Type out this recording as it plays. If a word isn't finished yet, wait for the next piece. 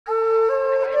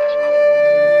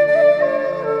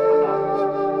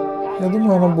Я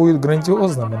думаю, оно будет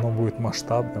грандиозным, оно будет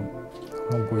масштабным,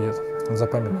 оно будет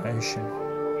запоминающим.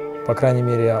 По крайней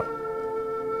мере,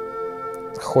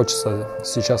 хочется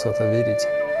сейчас в это верить.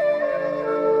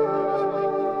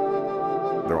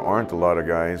 There aren't a lot of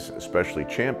guys, especially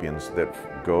champions, that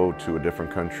go to a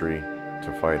different country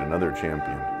to fight another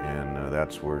champion, and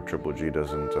that's where Triple G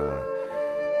doesn't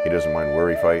mind where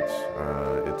he fights.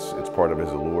 It's part of his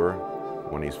allure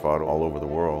when he's fought all over the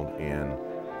world, and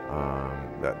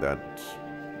that's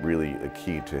really a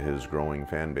key to his growing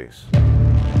fan base.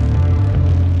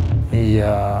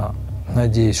 Я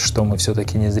надеюсь, что мы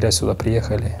все-таки не зря сюда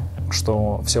приехали,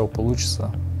 что все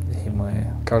получится, и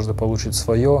каждый получит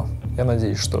свое. Я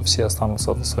надеюсь, что все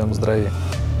останутся в своем здравии.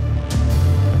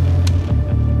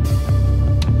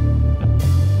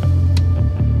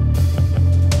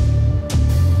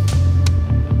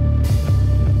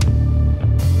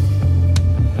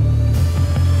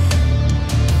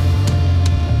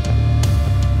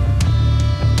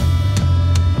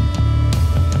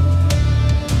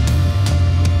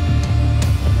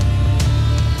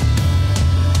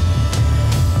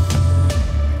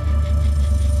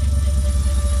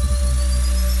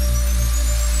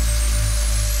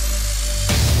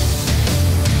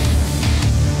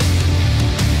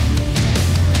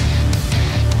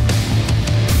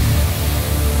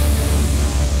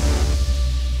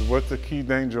 What's the key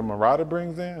danger Murata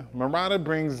brings in? Murata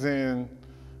brings in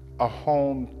a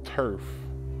home turf,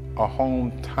 a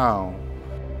hometown.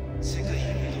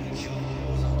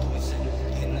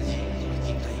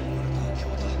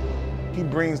 He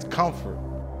brings comfort.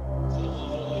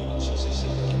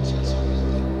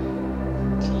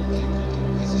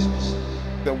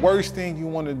 The worst thing you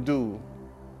want to do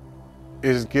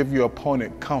is give your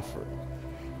opponent comfort.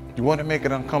 You want to make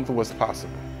it uncomfortable as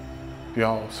possible. You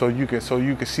know, so you can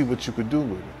see what you could do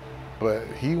with it. But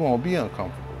he won't be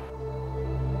uncomfortable.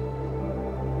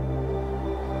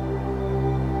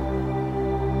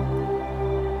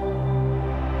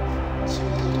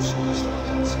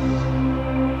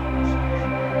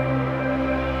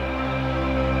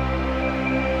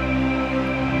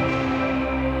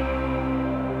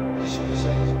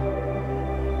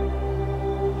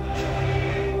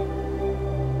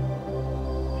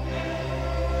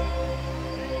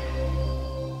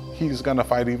 He's gonna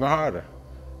fight even harder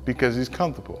because he's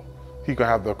comfortable. He could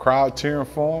have the crowd cheering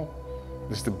for him.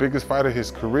 It's the biggest fight of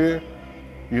his career.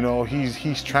 You know,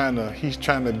 he's trying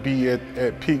to be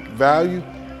at peak value.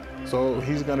 So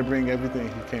he's gonna bring everything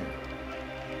he can.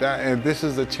 And this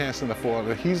is a chance in the fall.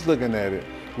 He's looking at it.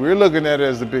 We're looking at it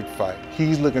as a big fight.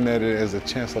 He's looking at it as a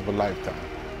chance of a lifetime.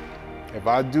 If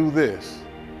I do this,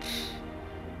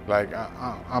 like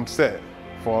I'm set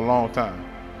for a long time.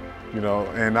 You know,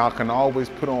 and I can always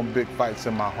put on big fights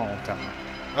in my hometown.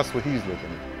 That's what he's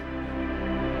looking at.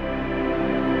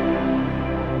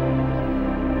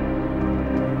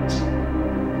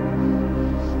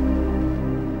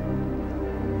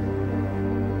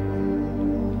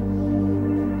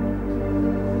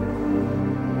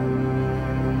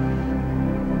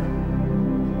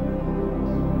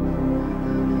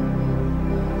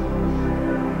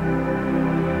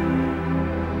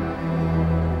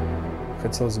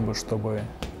 Хотелось бы, чтобы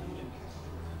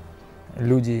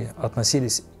люди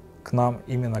относились к нам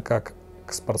именно как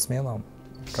к спортсменам,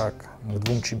 как к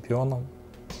двум чемпионам,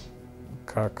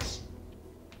 как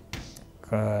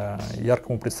к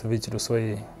яркому представителю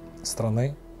своей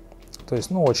страны. То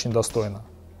есть, ну, очень достойно.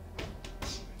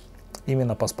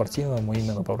 Именно по спортивному,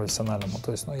 именно по профессиональному.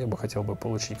 То есть, ну, я бы хотел бы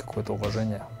получить какое-то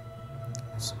уважение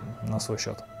на свой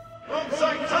счет.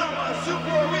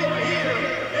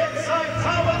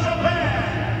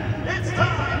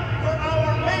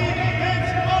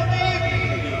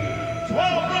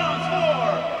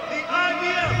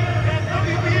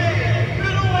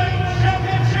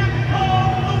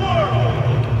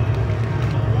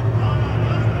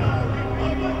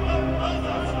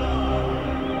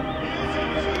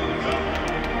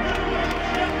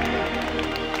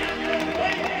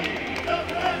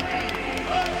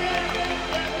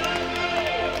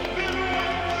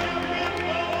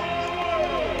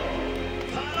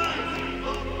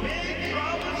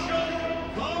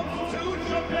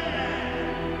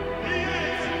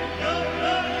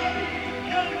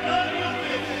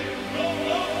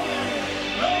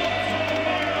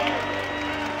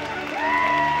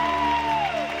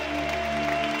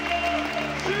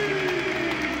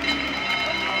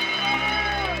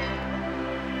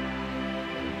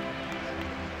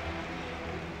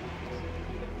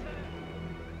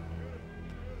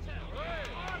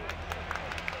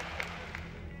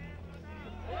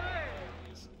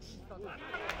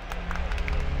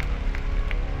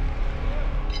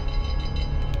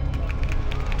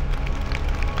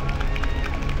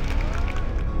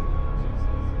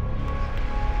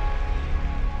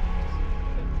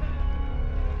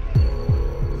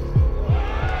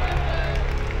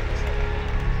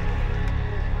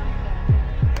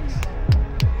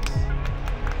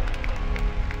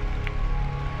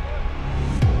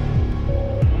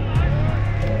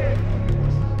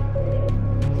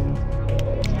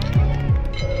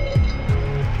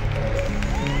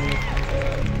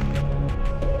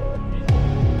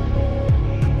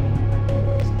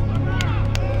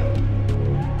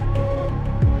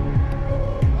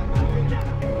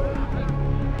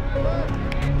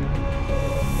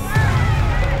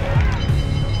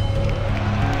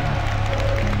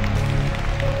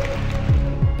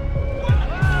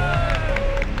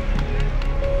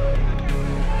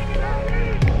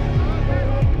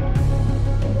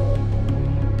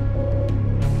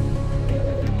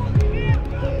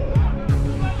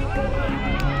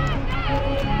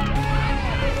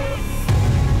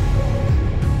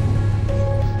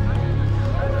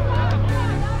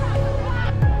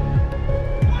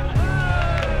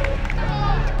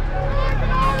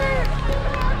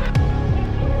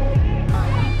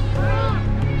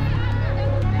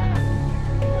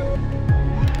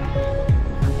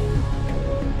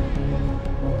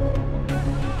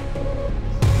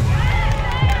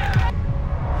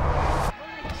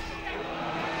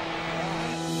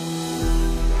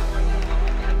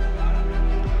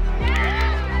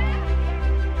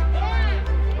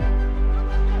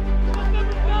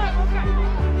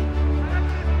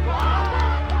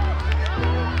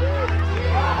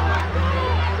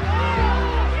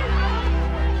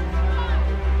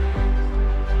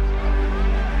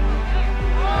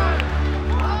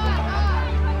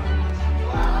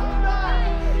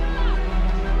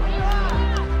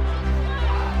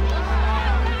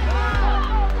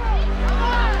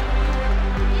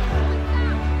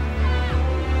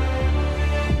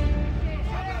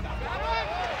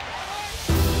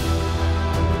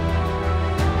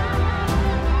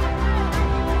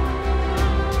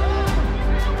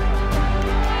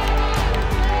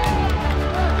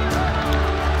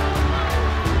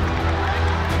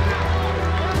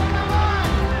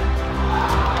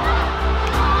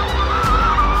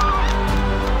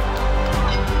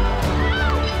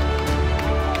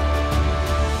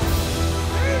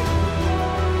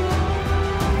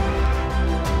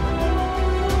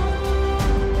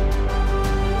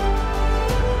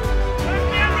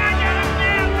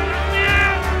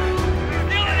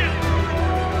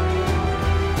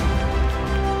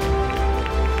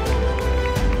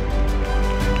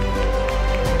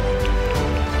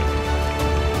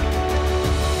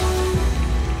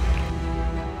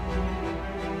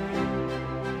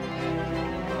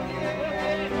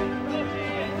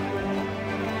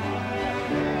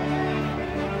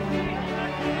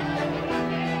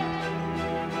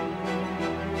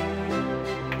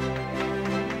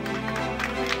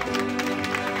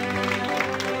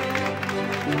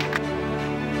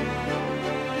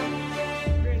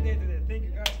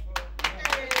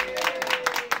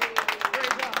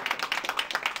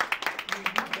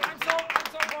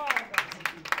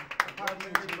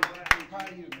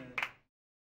 you, man.